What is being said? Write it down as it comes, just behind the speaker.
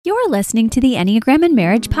You're listening to the Enneagram and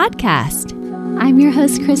Marriage podcast. I'm your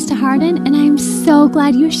host, Krista Harden, and I'm so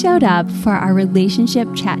glad you showed up for our relationship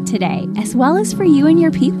chat today, as well as for you and your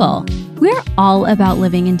people. We're all about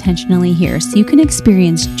living intentionally here so you can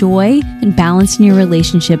experience joy and balance in your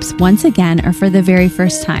relationships once again or for the very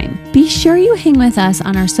first time. Be sure you hang with us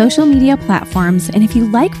on our social media platforms, and if you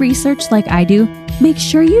like research like I do, make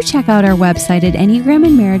sure you check out our website at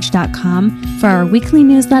enneagramandmarriage.com for our weekly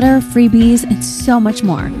newsletter, freebies, and so much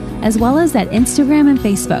more, as well as at Instagram and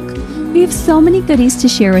Facebook. We have so many goodies to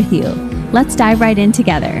share with you. Let's dive right in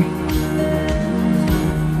together.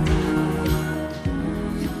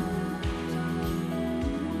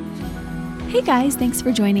 Hey guys, thanks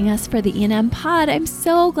for joining us for the E&M Pod. I'm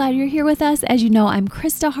so glad you're here with us. As you know, I'm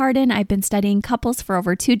Krista Harden. I've been studying couples for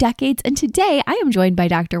over 2 decades, and today I am joined by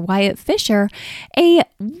Dr. Wyatt Fisher, a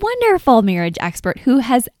wonderful marriage expert who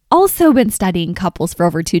has also been studying couples for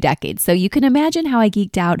over 2 decades. So you can imagine how I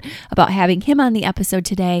geeked out about having him on the episode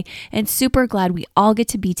today, and super glad we all get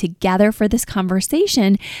to be together for this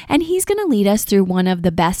conversation. And he's going to lead us through one of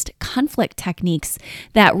the best conflict techniques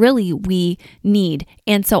that really we need.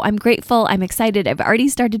 And so I'm grateful. I'm excited. I've already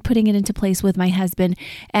started putting it into place with my husband,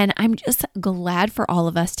 and I'm just glad for all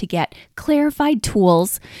of us to get clarified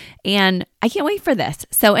tools, and I can't wait for this.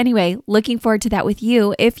 So anyway, looking forward to that with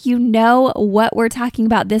you. If you know what we're talking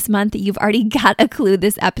about this month, you've already got a clue.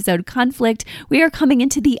 This episode, conflict. We are coming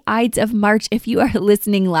into the Ides of March if you are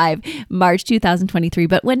listening live, March 2023.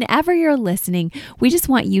 But whenever you're listening, we just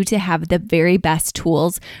want you to have the very best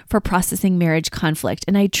tools for processing marriage conflict.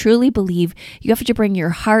 And I truly believe you have to bring your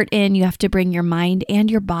heart in, you have to bring your mind and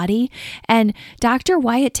your body. And Dr.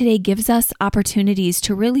 Wyatt today gives us opportunities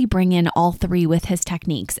to really bring in all 3 with his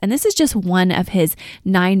techniques. And this is just one of his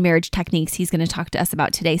 9 marriage techniques he's going to talk to us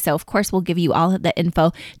about today. So of course, we'll give you all of the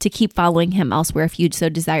info to keep following him elsewhere if you so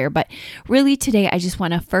desire. But really today, I just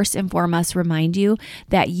want to first and foremost remind you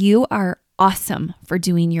that you are awesome for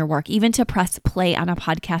doing your work. Even to press play on a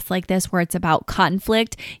podcast like this where it's about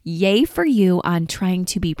conflict, yay for you on trying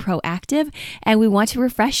to be proactive. And we want to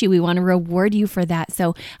refresh you. We want to reward you for that.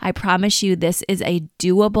 So I promise you this is a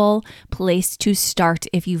doable place to start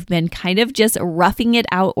if you've been kind of just roughing it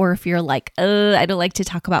out, or if you're like, I don't like to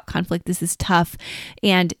talk about conflict. This is tough.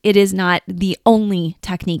 And it is not the only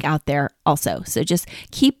technique out there also. So just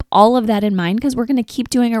keep all of that in mind, because we're going to keep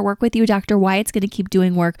doing our work with you. Dr. Wyatt's going to keep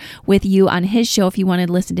doing work with you on his show if you want to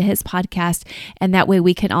listen to his podcast, and that way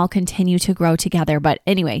we can all continue to grow together. But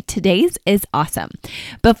anyway, today's is awesome.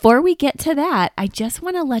 Before we get to that, I just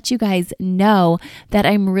want to let you guys know that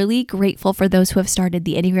I'm really grateful for those who have started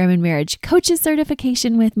the Enneagram and Marriage Coaches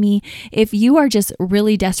certification with me. If you are just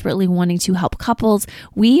really desperately wanting to help couples,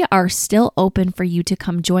 we are still open for you to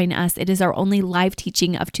come join us. It is our only live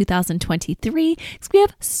teaching of 2023, because we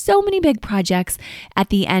have so many big projects at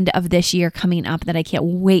the end of this year coming up that I can't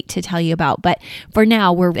wait to tell you about. But for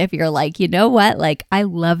now, if you're like, you know what, like I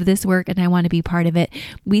love this work and I want to be part of it,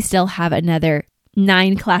 we still have another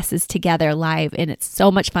 9 classes together live, and it's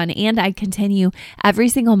so much fun. And I continue every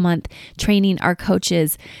single month training our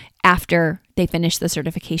coaches after they finish the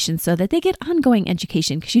certification so that they get ongoing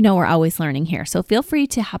education, because you know we're always learning here. So feel free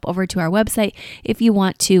to hop over to our website if you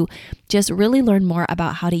want to just really learn more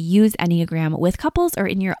about how to use Enneagram with couples or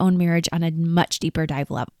in your own marriage on a much deeper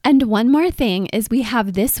dive level. And one more thing is we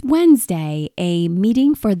have this Wednesday a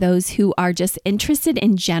meeting for those who are just interested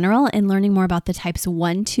in general in learning more about the types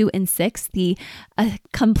 1, 2, and 6, the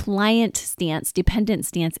compliant stance, dependent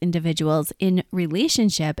stance individuals in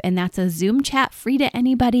relationship. And that's a Zoom chat free to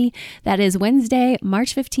anybody. That is Wednesday,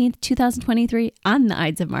 March 15th, 2023 on the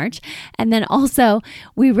Ides of March. And then also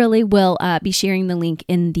we really will be sharing the link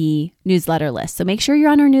in the newsletter list. So make sure you're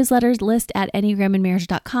on our newsletter list at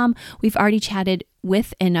enneagramandmarriage.com. We've already chatted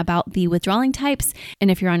with and about the withdrawing types.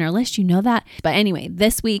 And if you're on our list, you know that. But anyway,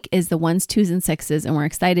 this week is the 1s, 2s, and 6s, and we're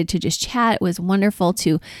excited to just chat. It was wonderful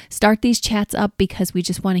to start these chats up because we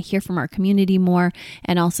just want to hear from our community more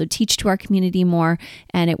and also teach to our community more.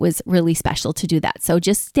 And it was really special to do that. So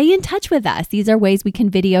just stay in touch with us. These are ways we can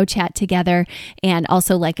video chat together and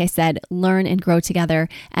also, like I said, learn and grow together.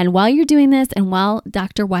 And while you're doing this and while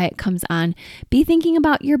Dr. Wyatt comes on, be thinking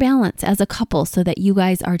about your balance as a couple so that you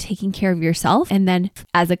guys are taking care of yourself, and then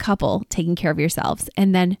as a couple taking care of yourselves,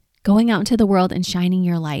 and then going out into the world and shining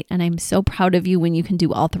your light. And I'm so proud of you when you can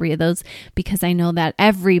do all three of those, because I know that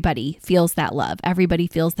everybody feels that love. Everybody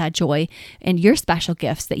feels that joy and your special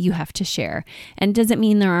gifts that you have to share. And it doesn't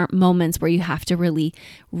mean there aren't moments where you have to really,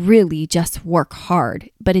 really just work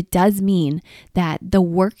hard, but it does mean that the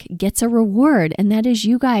work gets a reward. And that is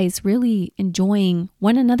you guys really enjoying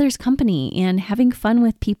one another's company and having fun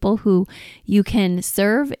with people who you can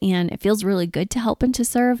serve. And it feels really good to help and to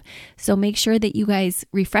serve. So make sure that you guys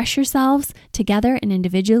refresh yourselves together and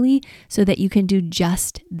individually so that you can do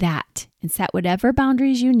just that and set whatever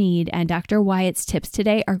boundaries you need. And Dr. Wyatt's tips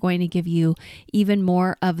today are going to give you even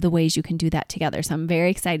more of the ways you can do that together. So I'm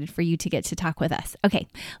very excited for you to get to talk with us. Okay,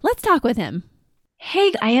 let's talk with him.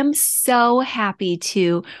 Hey, I am so happy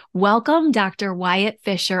to welcome Dr. Wyatt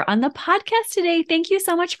Fisher on the podcast today. Thank you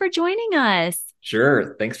so much for joining us.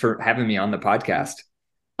 Sure. Thanks for having me on the podcast.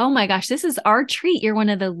 Oh my gosh, this is our treat. You're one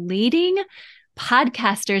of the leading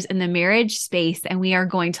podcasters in the marriage space, and we are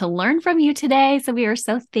going to learn from you today. So we are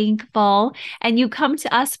so thankful. And you come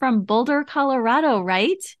to us from Boulder, Colorado,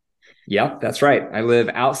 right? Yep, that's right. I live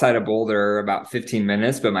outside of Boulder about 15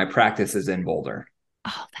 minutes, but my practice is in Boulder.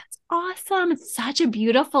 Oh, that's awesome. It's such a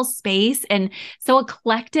beautiful space and so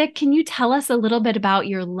eclectic. Can you tell us a little bit about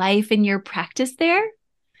your life and your practice there?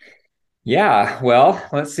 Yeah, well,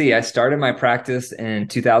 let's see. I started my practice in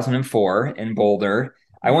 2004 in Boulder.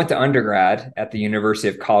 I went to undergrad at the University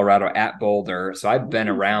of Colorado at Boulder. So I've been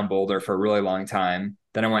around Boulder for a really long time.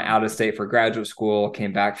 Then I went out of state for graduate school,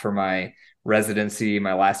 came back for my residency.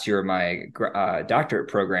 My last year of my doctorate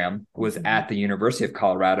program was at the University of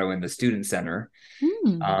Colorado in the Student Center.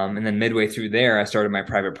 And then midway through there, I started my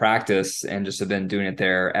private practice and just have been doing it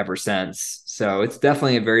there ever since. So it's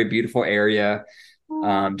definitely a very beautiful area.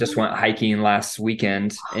 Just went hiking last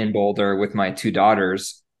weekend in Boulder with my two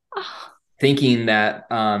daughters, thinking that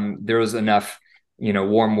there was enough,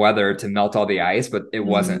 warm weather to melt all the ice, but it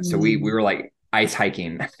wasn't. So we were like ice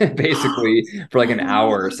hiking basically for like an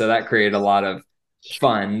hour. So that created a lot of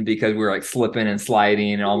fun because we were like slipping and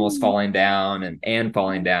sliding and almost falling down and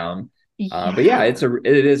falling down. But yeah, it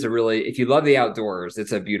is a really, if you love the outdoors,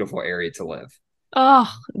 it's a beautiful area to live.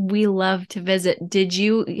 Oh, we love to visit. Did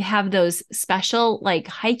you have those special like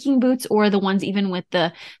hiking boots or the ones even with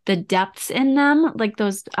the depths in them, like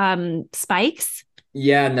those spikes?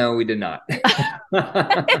 Yeah, no, we did not. So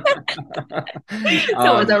it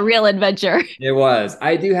was a real adventure. It was.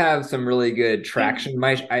 I do have some really good traction.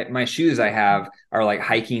 My shoes I have are like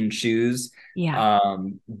hiking shoes. Yeah.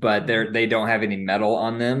 But they don't have any metal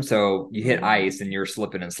on them. So you hit ice and you're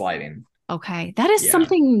slipping and sliding. Okay. That is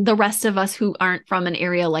something the rest of us who aren't from an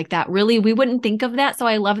area like that, really, we wouldn't think of that. So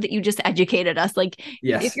I love that you just educated us. Like,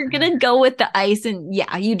 if you're going to go with the ice and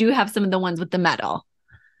you do have some of the ones with the metal.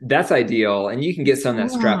 That's ideal. And you can get some that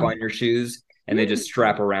strap on your shoes and they just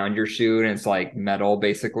strap around your shoe and it's like metal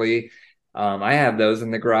basically. I have those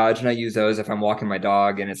in the garage and I use those if I'm walking my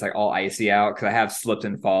dog and it's like all icy out because I have slipped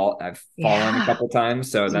and I've fallen a couple times.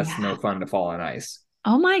 So that's no fun to fall on ice.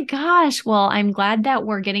 Oh my gosh. Well, I'm glad that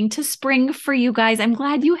we're getting to spring for you guys. I'm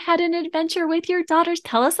glad you had an adventure with your daughters.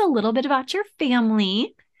 Tell us a little bit about your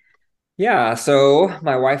family. Yeah. So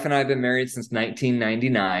my wife and I have been married since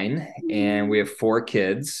 1999 and we have 4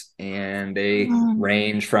 kids and they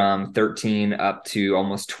range from 13 up to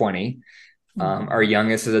almost 20. Our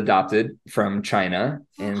youngest is adopted from China.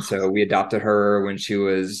 And so we adopted her when she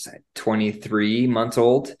was 23 months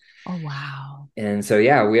old. Oh, wow. And so,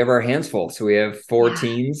 we have our hands full. So we have 4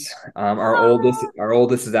 teens. Our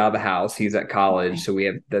oldest is out of the house. He's at college. So we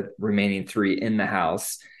have the remaining 3 in the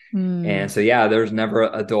house. And so, there's never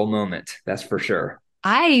a dull moment. That's for sure.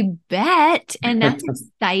 I bet. And that's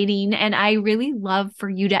exciting. And I really love for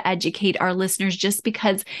you to educate our listeners just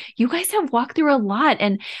because you guys have walked through a lot.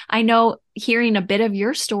 And I know hearing a bit of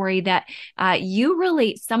your story that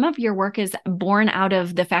some of your work is born out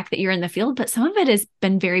of the fact that you're in the field, but some of it has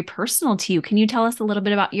been very personal to you. Can you tell us a little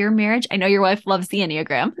bit about your marriage? I know your wife loves the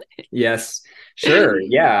Enneagram. Yes, sure.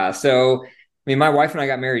 Yeah. So my wife and I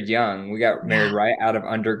got married young. We got married right out of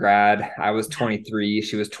undergrad. I was 23,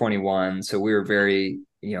 she was 21. So we were very,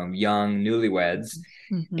 young newlyweds.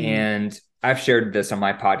 And I've shared this on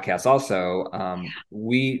my podcast also.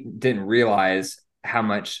 We didn't realize how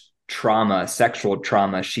much sexual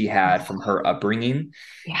trauma she had from her upbringing.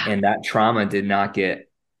 And that trauma did not get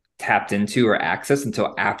tapped into or accessed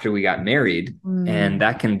until after we got married. And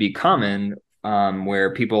that can be common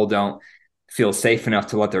where people don't feel safe enough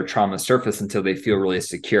to let their trauma surface until they feel really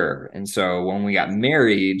secure. And so when we got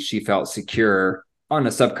married, she felt secure on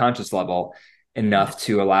a subconscious level enough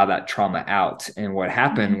to allow that trauma out. And what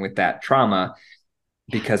happened with that trauma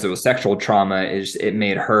because it was sexual trauma, is it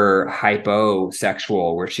made her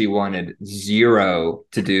hyposexual, where she wanted zero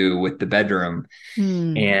to do with the bedroom.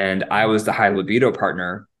 Mm. And I was the high libido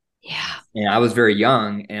partner. Yeah. And I was very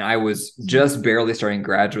young, and I was just barely starting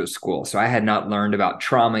graduate school. So I had not learned about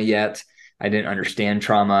trauma yet. I didn't understand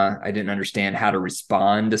trauma. I didn't understand how to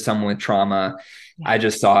respond to someone with trauma. Yeah. I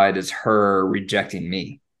just saw it as her rejecting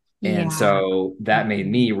me. Yeah. And so that made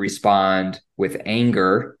me respond with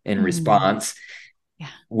anger in response, Yeah.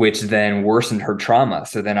 which then worsened her trauma.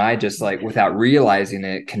 So then I just, like, without realizing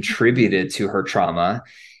it, contributed to her trauma.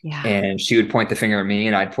 Yeah. And she would point the finger at me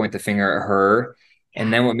and I'd point the finger at her.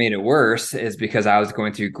 And then what made it worse is because I was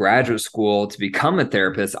going through graduate school to become a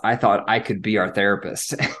therapist, I thought I could be our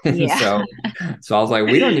therapist. And so I was like,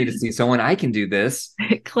 we don't need to see someone. I can do this.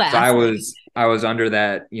 Class. So I was under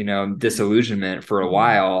that, disillusionment for a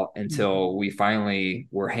while until we finally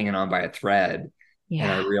were hanging on by a thread. Yeah.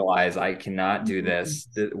 And I realized I cannot do this.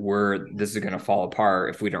 This is going to fall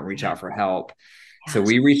apart if we don't reach out for help. So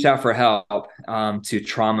we reached out for help to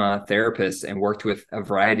trauma therapists and worked with a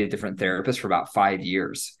variety of different therapists for about 5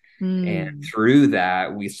 years. And through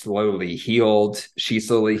that, we slowly healed. She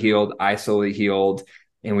slowly healed. I slowly healed.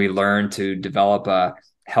 And we learned to develop a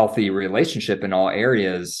healthy relationship in all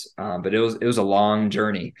areas. But it was a long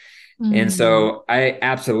journey. And so I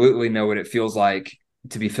absolutely know what it feels like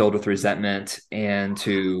to be filled with resentment and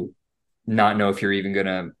to not know if you're even going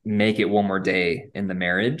to make it one more day in the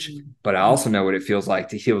marriage. But I also know what it feels like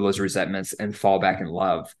to heal those resentments and fall back in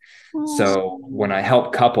love. So when I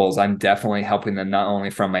help couples, I'm definitely helping them not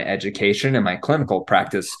only from my education and my clinical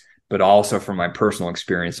practice, but also from my personal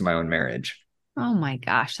experience in my own marriage. Oh my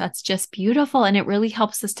gosh, that's just beautiful. And it really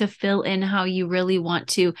helps us to fill in how you really want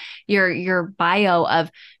to, your bio of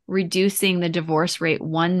reducing the divorce rate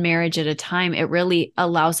one marriage at a time. It really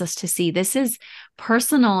allows us to see this is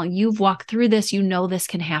personal. You've walked through this, this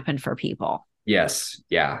can happen for people. Yes.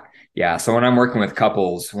 Yeah. Yeah. So when I'm working with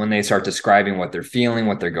couples, when they start describing what they're feeling,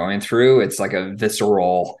 what they're going through, it's like a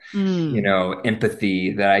visceral,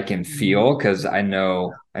 empathy that I can feel because I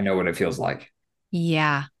know what it feels like.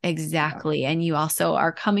 Yeah, exactly. And you also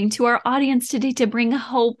are coming to our audience today to bring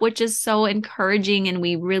hope, which is so encouraging. And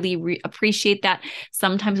we really appreciate that.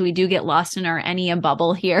 Sometimes we do get lost in our Enya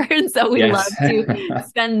bubble here. And so we love to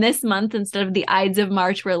spend this month instead of the Ides of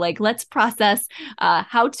March. We're like, let's process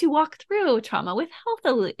how to walk through trauma with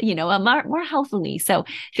healthily, more healthily. So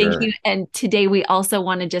thank you. And today we also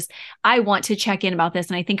want to I want to check in about this.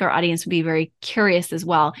 And I think our audience would be very curious as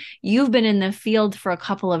well. You've been in the field for a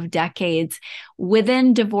couple of decades.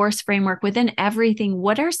 Within divorce framework, within everything,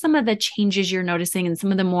 what are some of the changes you're noticing and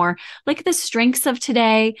some of the more like the strengths of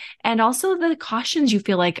today and also the cautions you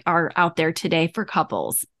feel like are out there today for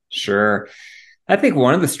couples? Sure. I think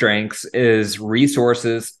one of the strengths is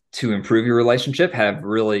resources to improve your relationship have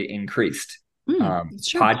really increased.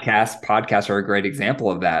 Podcasts are a great example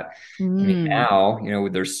of that. I mean, now,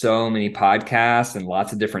 there's so many podcasts and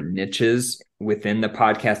lots of different niches within the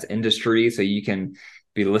podcast industry. So you can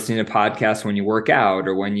be listening to podcasts when you work out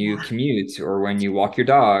or when you commute or when you walk your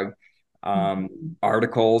dog.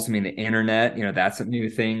 Articles, I mean, the internet, that's a new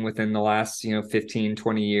thing within the last, 15,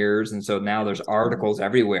 20 years. And so now there's articles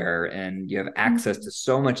everywhere and you have access to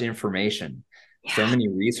so much information, so many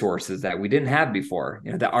resources that we didn't have before,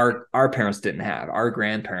 that our parents didn't have, our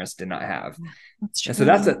grandparents did not have. And so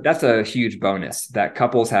that's a huge bonus that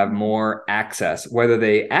couples have more access. Whether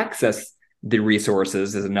they access the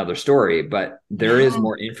resources is another story, but there is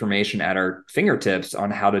more information at our fingertips on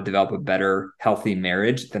how to develop a better, healthy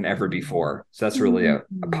marriage than ever before. So that's really a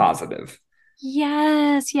positive.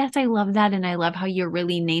 Yes. I love that. And I love how you're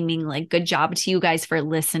really naming, like, good job to you guys for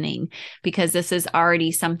listening, because this is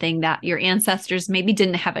already something that your ancestors maybe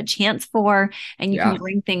didn't have a chance for, and you can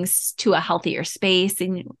bring things to a healthier space.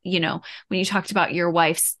 And, when you talked about your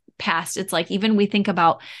wife's past, it's like, even we think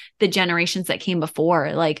about the generations that came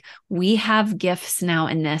before, like, we have gifts now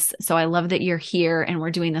in this. So I love that you're here and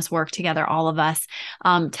we're doing this work together, all of us.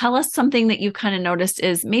 Tell us something that you kind of noticed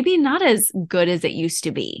is maybe not as good as it used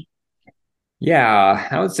to be. Yeah,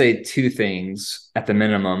 I would say two things at the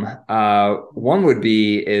minimum. One would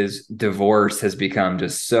be is divorce has become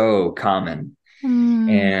just so common.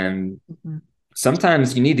 And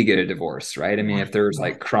sometimes you need to get a divorce, right? I mean, if there's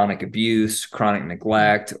like chronic abuse, chronic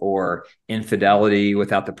neglect, or infidelity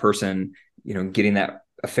without the person, getting that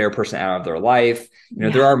affair person out of their life,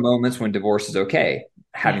 there are moments when divorce is okay.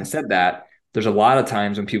 Having said that, there's a lot of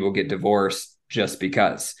times when people get divorced just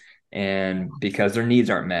because their needs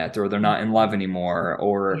aren't met, or they're not in love anymore,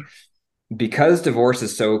 or because divorce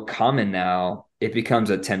is so common now, it becomes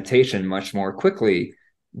a temptation much more quickly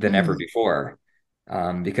than ever before.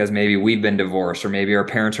 because maybe we've been divorced, or maybe our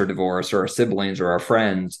parents are divorced, or our siblings, or our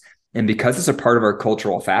friends. And because it's a part of our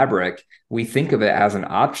cultural fabric, we think of it as an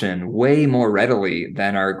option way more readily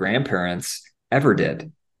than our grandparents ever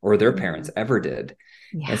did, or their parents ever did.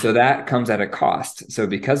 And Yeah. so that comes at a cost. So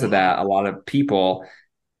because of that, a lot of people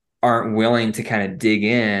aren't willing to kind of dig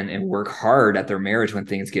in and work hard at their marriage when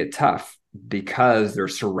things get tough, because they're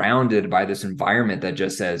surrounded by this environment that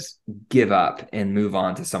just says, give up and move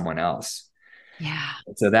on to someone else. Yeah.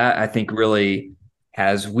 So that, I think, really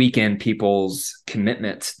has weakened people's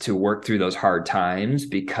commitment to work through those hard times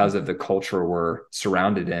because of the culture we're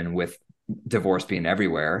surrounded in, with divorce being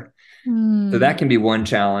everywhere. So Mm. that can be one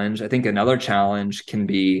challenge. I think another challenge can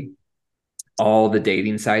be all the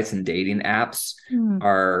dating sites and dating apps Mm.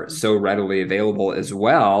 are so readily available as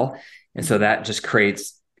well. And so that just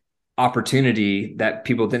creates opportunity that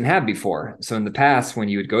people didn't have before. So in the past, when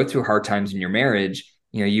you would go through hard times in your marriage,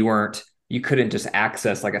 you couldn't just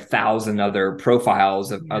access like 1,000 other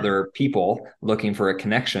profiles of Yeah. other people looking for a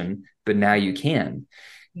connection, but now you can.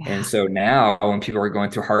 And Yeah. so now when people are going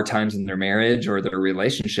through hard times in their marriage or their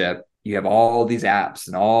relationship, you have all these apps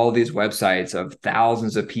and all these websites of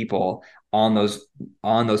thousands of people on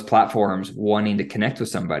those platforms wanting to connect with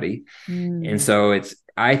somebody. And Mm. so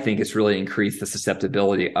I think it's really increased the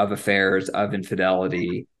susceptibility of affairs, of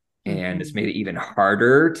infidelity, and it's Mhm. made it even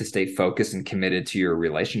harder to stay focused and committed to your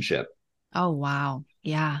relationship. Oh, wow.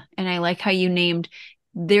 Yeah. And I like how you named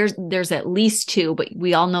there's at least two, but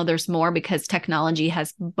we all know there's more because technology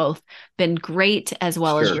has both been great as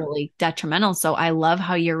well as Sure. really detrimental. So I love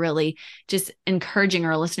how you're really just encouraging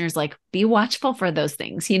our listeners, like, be watchful for those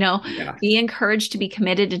things, Yeah. be encouraged to be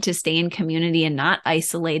committed and to stay in community and not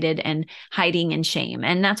isolated and hiding in shame.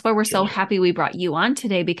 And that's why we're so Sure. happy we brought you on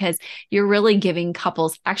today, because you're really giving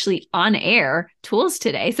couples actually on air tools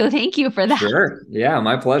today. So thank you for that. Sure. Yeah,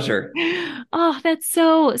 my pleasure. Oh, that's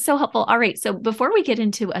so helpful. All right. So before we get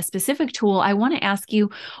into a specific tool, I want to ask you,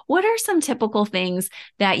 what are some typical things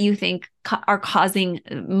that you think are causing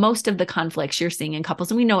most of the conflicts you're seeing in couples?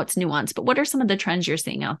 And we know it's nuanced, but what are some of the trends you're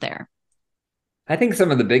seeing out there? I think some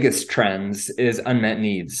of the biggest trends is unmet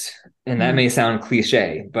needs. And that Mm. may sound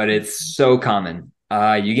cliche, but it's so common.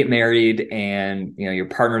 You get married and your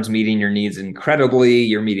partner's meeting your needs incredibly.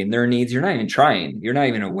 You're meeting their needs. You're not even trying. You're not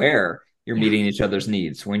even aware you're Yeah. meeting each other's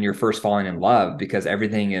needs when you're first falling in love, because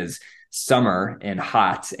everything is summer and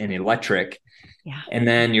hot and electric. Yeah. And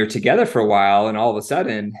then you're together for a while, and all of a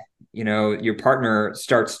sudden, your partner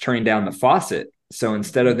starts turning down the faucet. So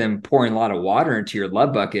instead of them pouring a lot of water into your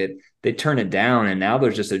love bucket, they turn it down, and now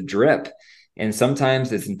there's just a drip. And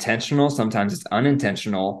sometimes it's intentional, sometimes it's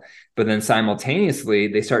unintentional, but then simultaneously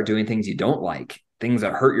they start doing things you don't like, things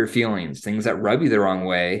that hurt your feelings, things that rub you the wrong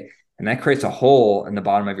way. And that creates a hole in the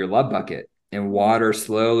bottom of your love bucket, and water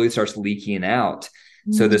slowly starts leaking out.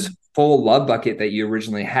 So Mm. this full love bucket that you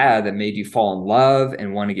originally had that made you fall in love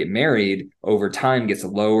and want to get married over time gets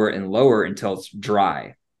lower and lower until it's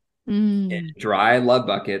dry. And Mm. dry love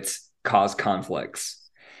buckets cause conflicts.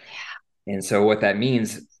 And so what that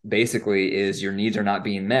means basically is your needs are not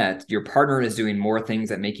being met. Your partner is doing more things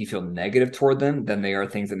that make you feel negative toward them than they are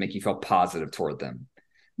things that make you feel positive toward them.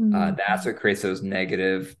 Mm. That's what creates those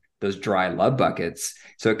dry love buckets.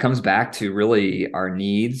 So it comes back to really our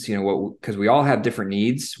needs, because we all have different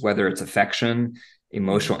needs, whether it's affection,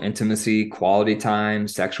 emotional intimacy, quality time,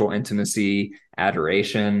 sexual intimacy,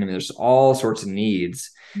 adoration. I mean, there's all sorts of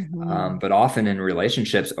needs. Mhm. But often in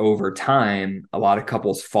relationships over time, a lot of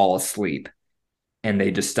couples fall asleep and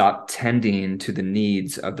they just stop tending to the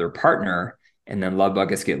needs of their partner. And then love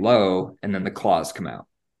buckets get low, and then the claws come out.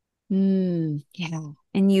 Yeah.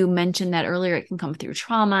 And you mentioned that earlier, it can come through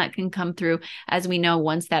trauma. It can come through, as we know,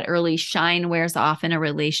 once that early shine wears off in a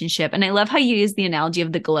relationship. And I love how you use the analogy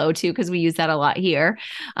of the glow too, because we use that a lot here.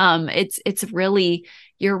 It's really,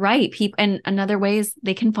 you're right. People, and another way is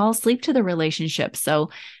they can fall asleep to the relationship. So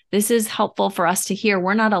this is helpful for us to hear.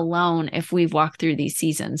 We're not alone if we've walked through these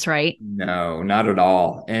seasons, right? No, not at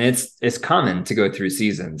all. And it's common to go through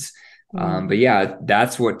seasons. But Mm. yeah,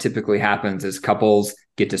 that's what typically happens is couples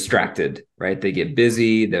get distracted, right? They get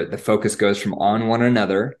busy. The focus goes from on one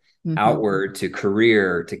another Mhm. outward to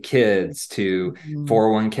career, to kids, to Mhm.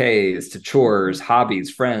 401ks, to chores,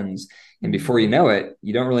 hobbies, friends. And before you Mhm. know it,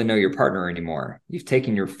 you don't really know your partner anymore. You've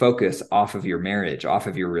taken your focus off of your marriage, off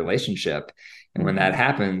of your relationship. And when that Mhm.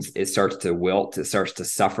 happens, it starts to wilt, it starts to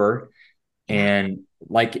suffer. Yeah. And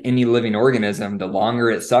like any living organism, the longer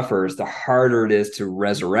it suffers, the harder it is to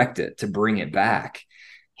resurrect it, to bring it back.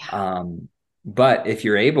 Yeah. Um, but if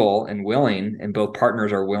you're able and willing, and both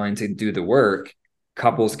partners are willing to do the work,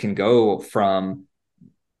 couples can go from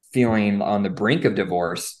feeling on the brink of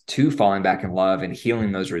divorce to falling back in love and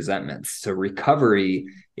healing those resentments. So recovery,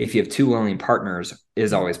 if you have two willing partners,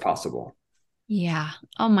 is always possible. Yeah.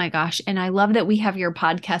 Oh my gosh. And I love that we have your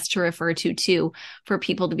podcast to refer to too, for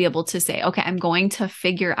people to be able to say, okay, I'm going to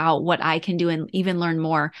figure out what I can do and even learn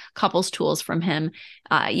more couples tools from him.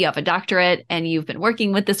 You have a doctorate and you've been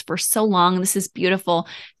working with this for so long. This is beautiful.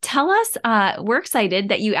 Tell us, we're excited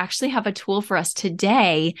that you actually have a tool for us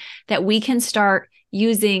today that we can start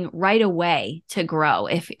using right away to grow,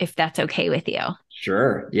 if that's okay with you.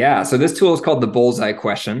 Sure. Yeah. So this tool is called the Bullseye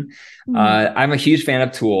Question. I'm a huge fan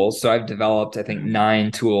of tools. So I've developed, I think,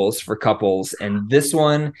 9 tools for couples. And this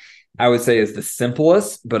one, I would say, is the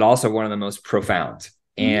simplest, but also one of the most profound.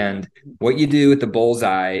 And what you do with the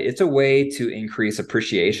Bullseye, it's a way to increase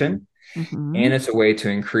appreciation, and it's a way to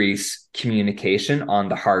increase communication on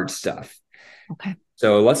the hard stuff. Okay.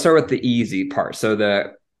 So let's start with the easy part.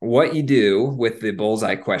 So what you do with the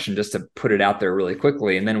Bullseye Question, just to put it out there really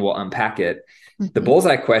quickly, and then we'll unpack it. The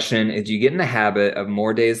Bullseye Question is you get in the habit of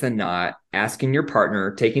more days than not asking your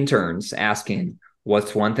partner, taking turns, asking,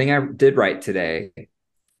 what's one thing I did right today?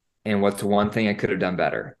 And what's one thing I could have done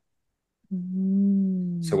better?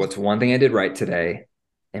 So what's one thing I did right today?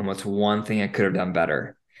 And what's one thing I could have done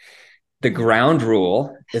better? The ground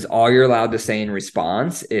rule is all you're allowed to say in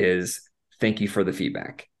response is, thank you for the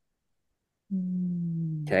feedback.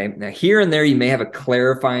 Okay. Now, here and there, you may have a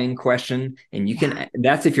clarifying question, and you can,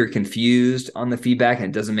 that's if you're confused on the feedback and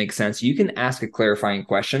it doesn't make sense. You can ask a clarifying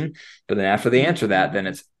question, but then after they answer that, then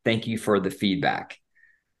it's thank you for the feedback.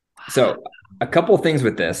 So a couple of things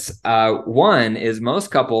with this. One is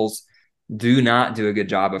most couples do not do a good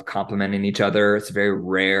job of complimenting each other. It's very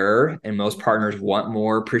rare, and most partners want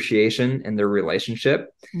more appreciation in their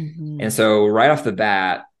relationship. And so right off the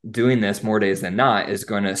bat, doing this more days than not is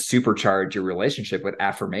going to supercharge your relationship with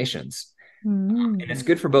affirmations. And it's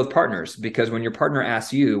good for both partners, because when your partner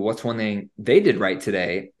asks you what's one thing they did right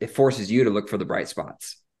today, it forces you to look for the bright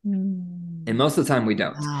spots. And most of the time we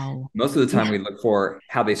don't. Most of the time we look for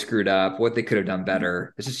how they screwed up, what they could have done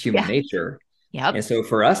better. It's just human nature. And so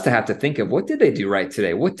for us to have to think of what did they do right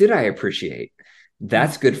today? What did I appreciate?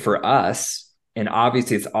 That's good for us. And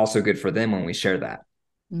obviously it's also good for them when we share that.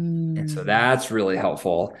 And so that's really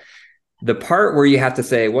helpful. The part where you have to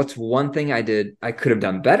say, what's one thing I could have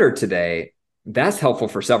done better today? That's helpful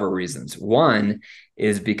for several reasons. One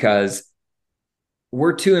is because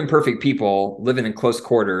we're two imperfect people living in close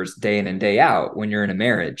quarters day in and day out when you're in a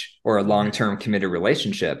marriage or a long-term committed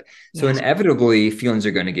relationship. So inevitably feelings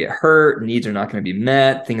are going to get hurt, needs are not going to be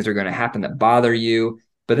met, things are going to happen that bother you.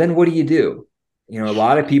 But then what do? You know, a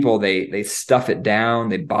lot of people, they stuff it down,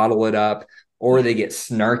 they bottle it up, or they get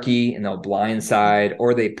snarky and they'll blindside,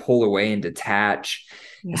 or they pull away and detach.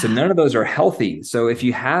 And so none of those are healthy. So if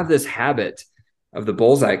you have this habit of the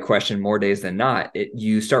Bullseye Question more days than not,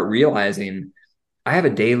 you start realizing, I have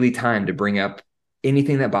a daily time to bring up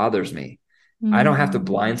anything that bothers me. I don't have to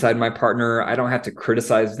blindside my partner. I don't have to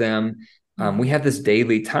criticize them. We have this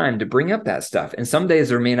daily time to bring up that stuff. And some days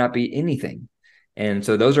there may not be anything. And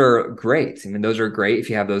so those are great. I mean, those are great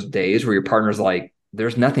if you have those days where your partner's like,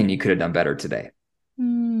 there's nothing you could have done better today.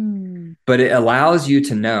 But it allows you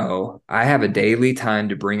to know, I have a daily time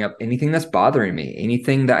to bring up anything that's bothering me,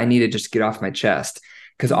 anything that I need to just get off my chest.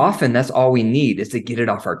 Because often that's all we need is to get it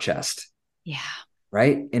off our chest.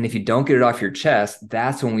 Right. And if you don't get it off your chest,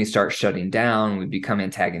 that's when we start shutting down. We become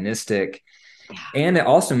antagonistic. And it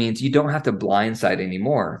also means you don't have to blindside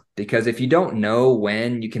anymore, because if you don't know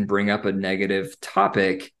when you can bring up a negative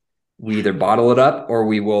topic, we either bottle it up or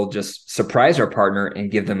we will just surprise our partner and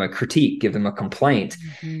give them a critique, give them a complaint.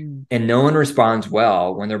 And no one responds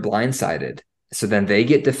well when they're blindsided. So then they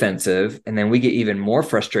get defensive, and then we get even more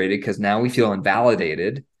frustrated because now we feel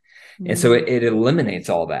invalidated. And so it eliminates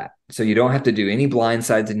all that. So you don't have to do any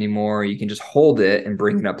blindsides anymore. You can just hold it and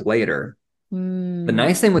bring it up later. The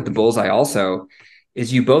nice thing with the Bullseye also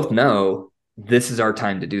is you both know this is our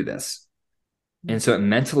time to do this. And so it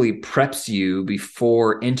mentally preps you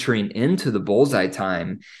before entering into the Bullseye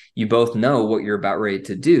time. You both know what you're about ready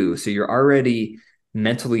to do. So you're already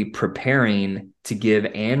mentally preparing to give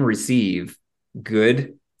and receive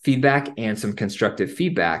good feedback and some constructive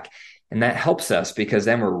feedback. And that helps us because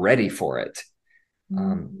then we're ready for it.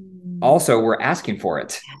 Also, we're asking for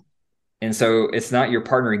it. And so it's not your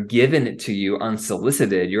partner giving it to you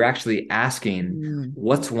unsolicited. You're actually asking,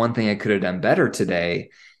 what's one thing I could have done better today?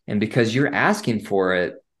 And because you're asking for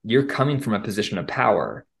it, you're coming from a position of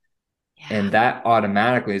power. And that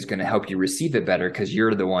automatically is going to help you receive it better because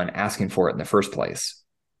you're the one asking for it in the first place.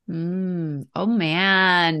 Oh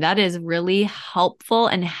man, that is really helpful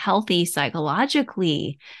and healthy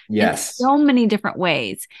psychologically in Yes. so many different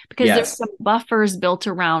ways because there's Yes. some buffers built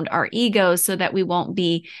around our egos so that we won't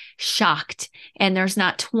be shocked and there's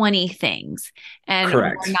not 20 things and we're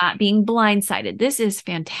Correct. not being blindsided. This is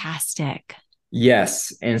fantastic.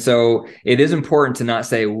 Yes. And so it is important to not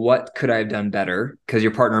say, what could I have done better? Because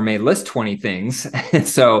your partner may list 20 things. And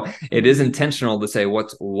so it is intentional to say,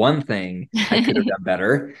 what's one thing I could have done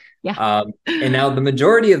better? Yeah. And now the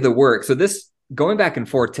majority of the work, so this going back and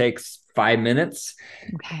forth takes 5 minutes,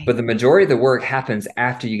 Okay. but the majority of the work happens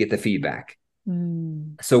after you get the feedback.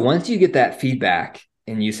 So once you get that feedback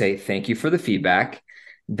and you say, thank you for the feedback,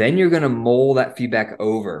 then you're going to mull that feedback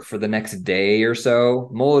over for the next day or so.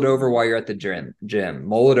 Mull it over while you're at the gym,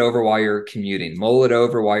 mull it over while you're commuting, mull it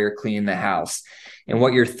over while you're cleaning the house. And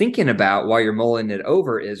what you're thinking about while you're mulling it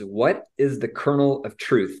over is, what is the kernel of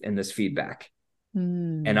truth in this feedback?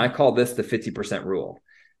 And I call this the 50% rule.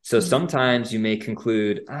 So sometimes you may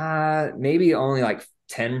conclude, maybe only like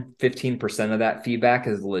 10, 15% of that feedback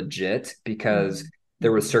is legit because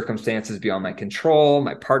there were circumstances beyond my control.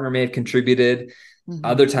 My partner may have contributed.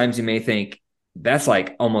 Other times you may think, that's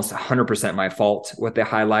like almost 100% my fault, what they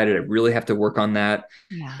highlighted. I really have to work on that.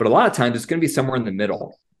 Yeah. But a lot of times it's going to be somewhere in the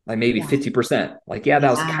middle, like maybe 50%. Like, that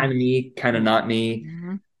was kind of me, kind of not me.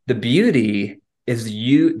 The beauty is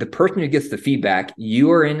the person who gets the feedback,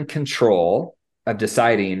 you are in control of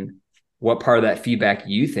deciding what part of that feedback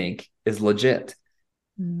you think is legit.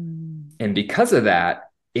 And because of that,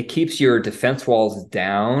 it keeps your defense walls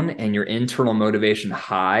down and your internal motivation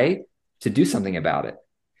high to do something about it.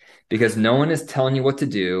 Because no one is telling you what to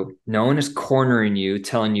do. No one is cornering you,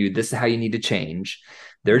 telling you this is how you need to change.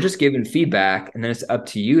 They're just giving feedback. And then it's up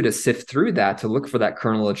to you to sift through that, to look for that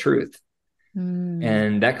kernel of truth.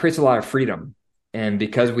 And that creates a lot of freedom. And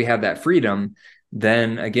because we have that freedom,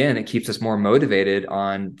 then again, it keeps us more motivated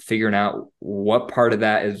on figuring out what part of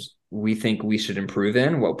that is we think we should improve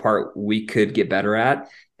in, what part we could get better at,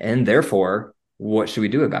 and therefore, what should we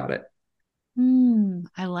do about it?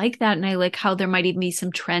 I like that. And I like how there might even be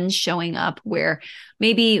some trends showing up where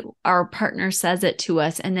maybe our partner says it to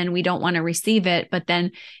us and then we don't want to receive it, but then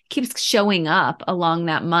it keeps showing up along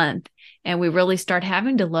that month. And we really start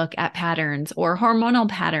having to look at patterns or hormonal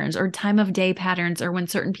patterns or time of day patterns or when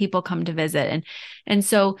certain people come to visit. And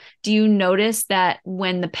so do you notice that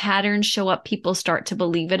when the patterns show up, people start to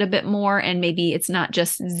believe it a bit more and maybe it's not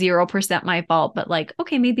just 0% my fault, but like,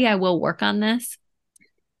 okay, maybe I will work on this?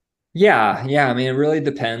 Yeah. I mean, it really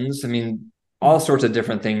depends. I mean, all sorts of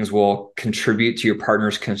different things will contribute to your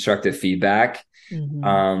partner's constructive feedback.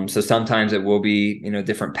 So sometimes it will be,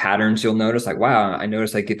 different patterns you'll notice, like, wow, I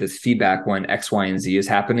notice I get this feedback when X, Y, and Z is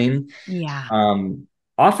happening. Yeah.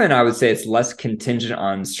 Often I would say it's less contingent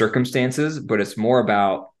on circumstances, but it's more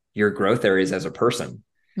about your growth areas as a person.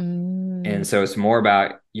 And so it's more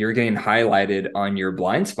about you're getting highlighted on your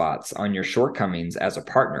blind spots, on your shortcomings as a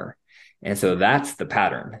partner. And so that's the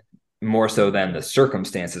pattern, more so than the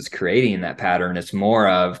circumstances creating that pattern. It's more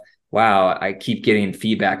of, wow, I keep getting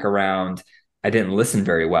feedback around, I didn't listen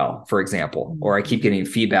very well, for example, or I keep getting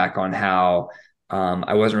feedback on how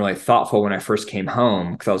I wasn't really thoughtful when I first came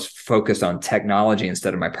home because I was focused on technology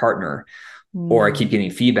instead of my partner. Or I keep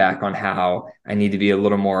getting feedback on how I need to be a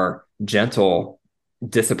little more gentle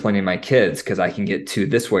disciplining my kids because I can get to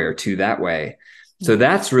this way or to that way. So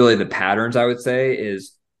that's really the patterns, I would say,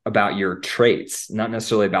 is about your traits, not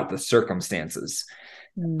necessarily about the circumstances.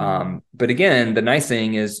 But again, the nice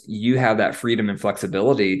thing is you have that freedom and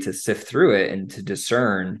flexibility to sift through it and to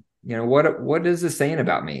discern, what is this saying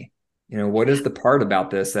about me? What is the part about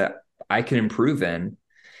this that I can improve in?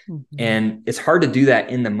 And it's hard to do that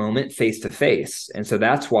in the moment, face to face. And so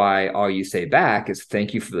that's why all you say back is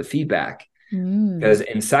thank you for the feedback. Because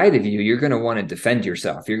inside of you, you're going to want to defend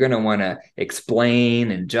yourself. You're going to want to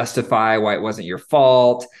explain and justify why it wasn't your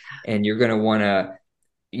fault. And you're going to want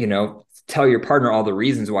to, tell your partner all the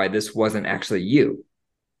reasons why this wasn't actually you.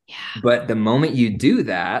 Yeah. But the moment you do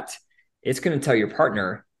that, it's going to tell your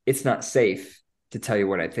partner it's not safe to tell you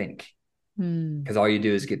what I think. Because all you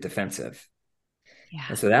do is get defensive. Yeah.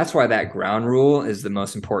 And so that's why that ground rule is the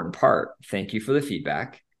most important part. Thank you for the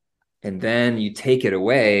feedback. And then you take it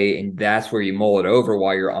away, and that's where you mull it over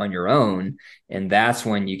while you're on your own. And that's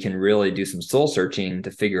when you can really do some soul searching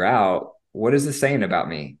to figure out, what is this saying about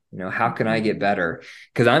me? How can I get better?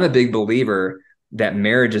 Because I'm a big believer that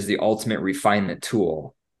marriage is the ultimate refinement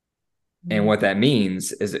tool. And what that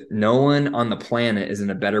means is that no one on the planet is in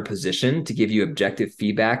a better position to give you objective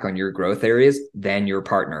feedback on your growth areas than your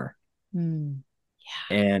partner.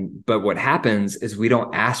 But what happens is we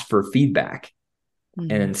don't ask for feedback.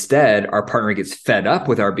 And instead, our partner gets fed up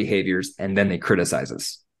with our behaviors and then they criticize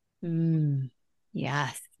us.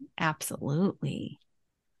 Yes, absolutely.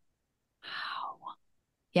 Wow.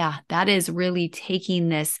 Yeah, that is really taking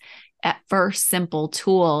this at first simple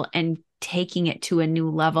tool and taking it to a new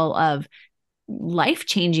level of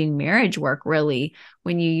life-changing marriage work, really,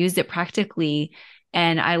 when you use it practically.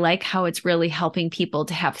 And I like how it's really helping people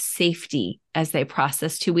to have safety as they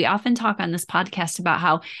process too. We often talk on this podcast about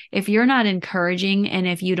how if you're not encouraging and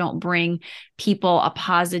if you don't bring people a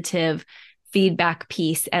positive feedback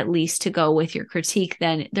piece, at least to go with your critique,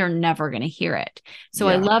 then they're never going to hear it. So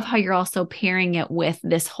I love how you're also pairing it with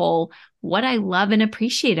this whole, what I love and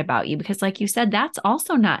appreciate about you, because like you said, that's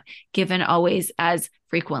also not given always as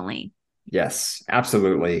frequently. Yes,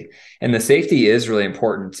 absolutely. And the safety is really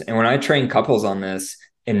important. And when I train couples on this,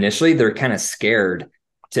 initially they're kind of scared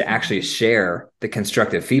to actually share the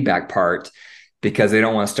constructive feedback part because they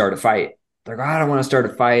don't want to start a fight. They're like, oh, I don't want to start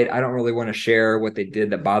a fight. I don't really want to share what they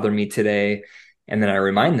did that bothered me today. And then I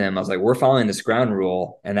remind them, I was like, we're following this ground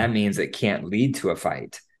rule, and that means it can't lead to a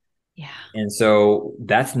fight. Yeah. And so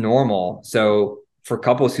that's normal. So for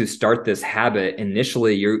couples who start this habit,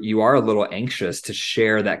 initially you are a little anxious to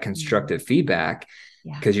share that constructive feedback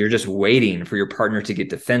because you're just waiting for your partner to get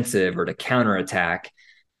defensive or to counterattack.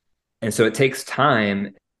 And so it takes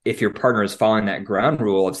time. If your partner is following that ground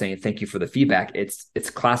rule of saying, thank you for the feedback, it's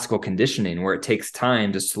classical conditioning where it takes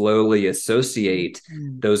time to slowly associate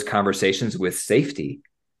those conversations with safety.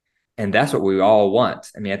 And that's what we all want.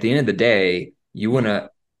 I mean, at the end of the day, you want to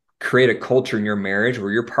create a culture in your marriage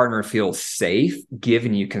where your partner feels safe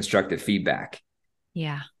giving you constructive feedback.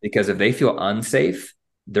 Yeah. Because if they feel unsafe,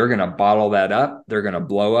 they're going to bottle that up. They're going to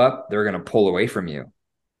blow up. They're going to pull away from you.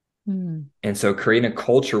 And so creating a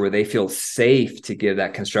culture where they feel safe to give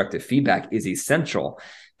that constructive feedback is essential,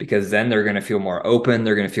 because then they're going to feel more open.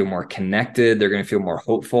 They're going to feel more connected. They're going to feel more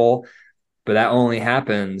hopeful. But that only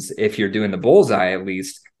happens if you're doing the bullseye, at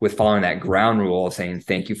least with following that ground rule of saying,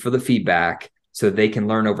 thank you for the feedback, so they can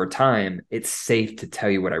learn over time. It's safe to tell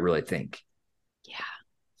you what I really think. Yeah.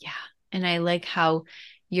 Yeah. And I like how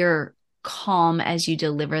you're calm as you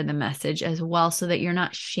deliver the message as well, so that you're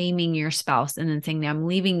not shaming your spouse and then saying, I'm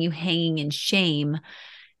leaving you hanging in shame.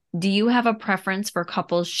 Do you have a preference for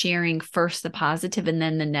couples sharing first the positive and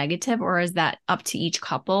then the negative, or is that up to each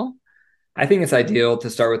couple? I think it's ideal to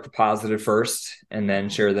start with the positive first and then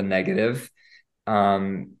share the negative.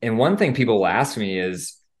 And one thing people will ask me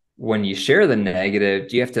is, when you share the negative,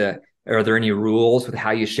 are there any rules with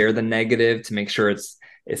how you share the negative to make sure it's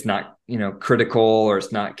not, critical, or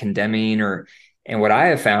it's not condemning, and what I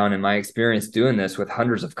have found in my experience doing this with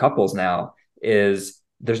hundreds of couples now is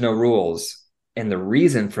there's no rules. And the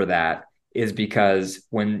reason for that is because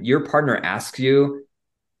when your partner asks you,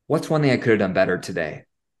 what's one thing I could have done better today?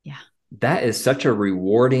 Yeah. That is such a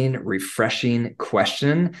rewarding, refreshing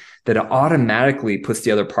question that it automatically puts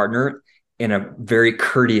the other partner in a very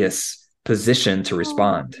courteous position to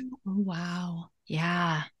respond. Oh, wow.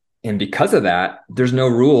 Yeah. And because of that, there's no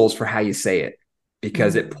rules for how you say it,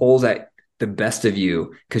 because it pulls at the best of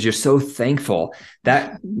you, because you're so thankful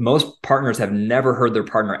that most partners have never heard their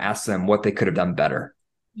partner ask them what they could have done better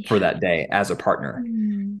for that day as a partner.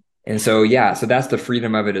 And so, so that's the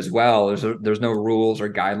freedom of it as well. There's no rules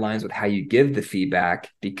or guidelines with how you give the feedback,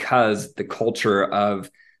 because the culture of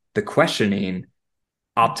the questioning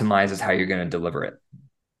optimizes how you're going to deliver it.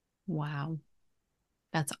 Wow.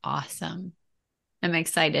 That's awesome. I'm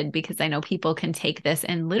excited because I know people can take this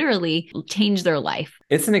and literally change their life.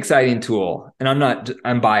 It's an exciting tool. And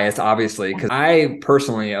I'm biased, obviously, because I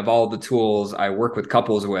personally, of all the tools I work with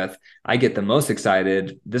couples with, I get the most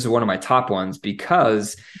excited. This is one of my top ones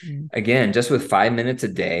because, again, just with 5 minutes a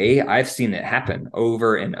day, I've seen it happen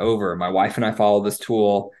over and over. My wife and I follow this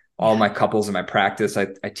tool. All my couples in my practice, I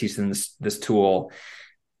teach them this tool.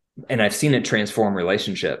 And I've seen it transform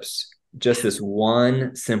relationships. Just this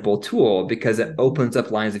one simple tool, because it opens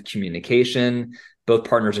up lines of communication. Both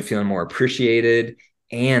partners are feeling more appreciated,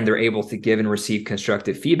 and they're able to give and receive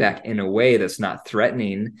constructive feedback in a way that's not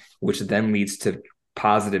threatening, which then leads to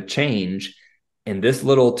positive change. And this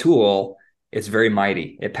little tool is very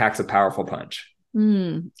mighty. It packs a powerful punch.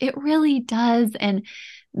 It really does. And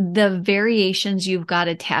the variations you've got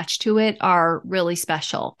attached to it are really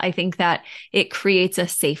special. I think that it creates a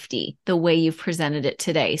safety the way you've presented it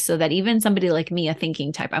today, so that even somebody like me, a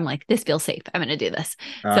thinking type, I'm like, this feels safe. I'm going to do this.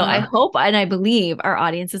 So I hope and I believe our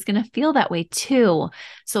audience is going to feel that way too.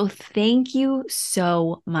 So thank you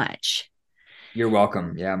so much. You're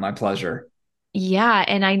welcome. Yeah, my pleasure. Yeah.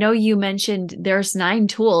 And I know you mentioned there's 9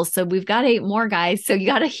 tools. So we've got 8 more, guys. So you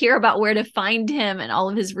got to hear about where to find him and all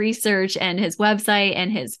of his research and his website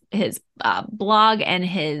and his blog and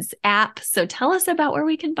his app. So tell us about where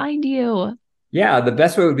we can find you. Yeah, the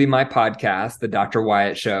best way would be my podcast, The Dr.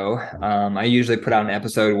 Wyatt Show. I usually put out an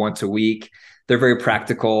episode once a week. They're very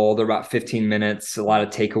practical. They're about 15 minutes, a lot of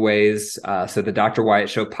takeaways. So the Dr. Wyatt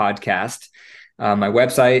Show podcast. My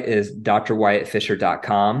website is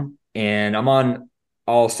drwyattfisher.com. And I'm on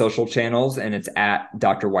all social channels, and it's at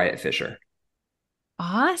Dr. Wyatt Fisher.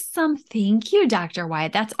 Awesome. Thank you, Dr.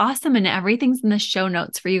 Wyatt. That's awesome. And everything's in the show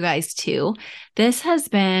notes for you guys too. This has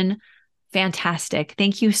been fantastic.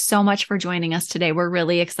 Thank you so much for joining us today. We're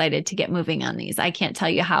really excited to get moving on these. I can't tell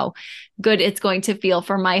you how good it's going to feel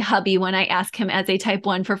for my hubby when I ask him as a type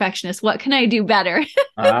 1 perfectionist, what can I do better?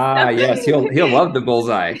 Yes, he'll love the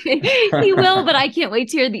bullseye. He will, but I can't wait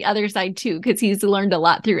to hear the other side too, because he's learned a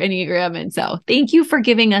lot through Enneagram. And so thank you for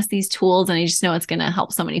giving us these tools. And I just know it's going to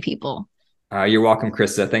help so many people. You're welcome,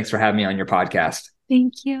 Krista. Thanks for having me on your podcast.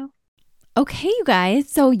 Thank you. Okay, you guys,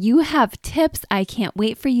 so you have tips. I can't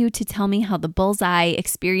wait for you to tell me how the bullseye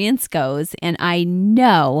experience goes. And I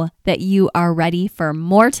know that you are ready for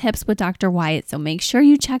more tips with Dr. Wyatt. So make sure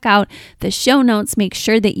you check out the show notes. Make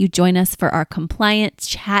sure that you join us for our compliance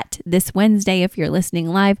chat this Wednesday if you're listening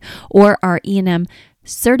live, or our E&M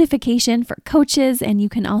certification for coaches. And you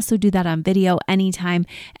can also do that on video anytime.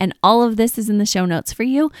 And all of this is in the show notes for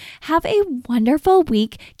you. Have a wonderful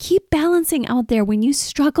week. Keep balancing out there. When you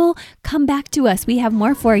struggle, come back to us. We have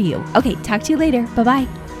more for you. Okay, talk to you later. Bye-bye.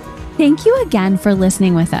 Thank you again for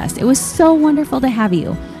listening with us. It was so wonderful to have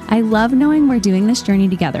you. I love knowing we're doing this journey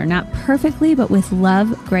together, not perfectly, but with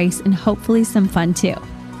love, grace, and hopefully some fun too.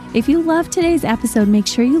 If you loved today's episode, make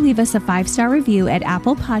sure you leave us a 5-star review at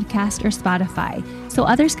Apple Podcast or Spotify so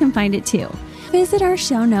others can find it too. Visit our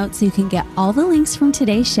show notes so you can get all the links from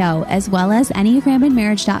today's show, as well as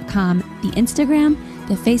EnneagramandMarriage.com, the Instagram,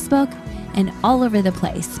 the Facebook, and all over the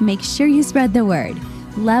place. Make sure you spread the word.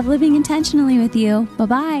 Love living intentionally with you.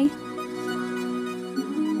 Bye-bye.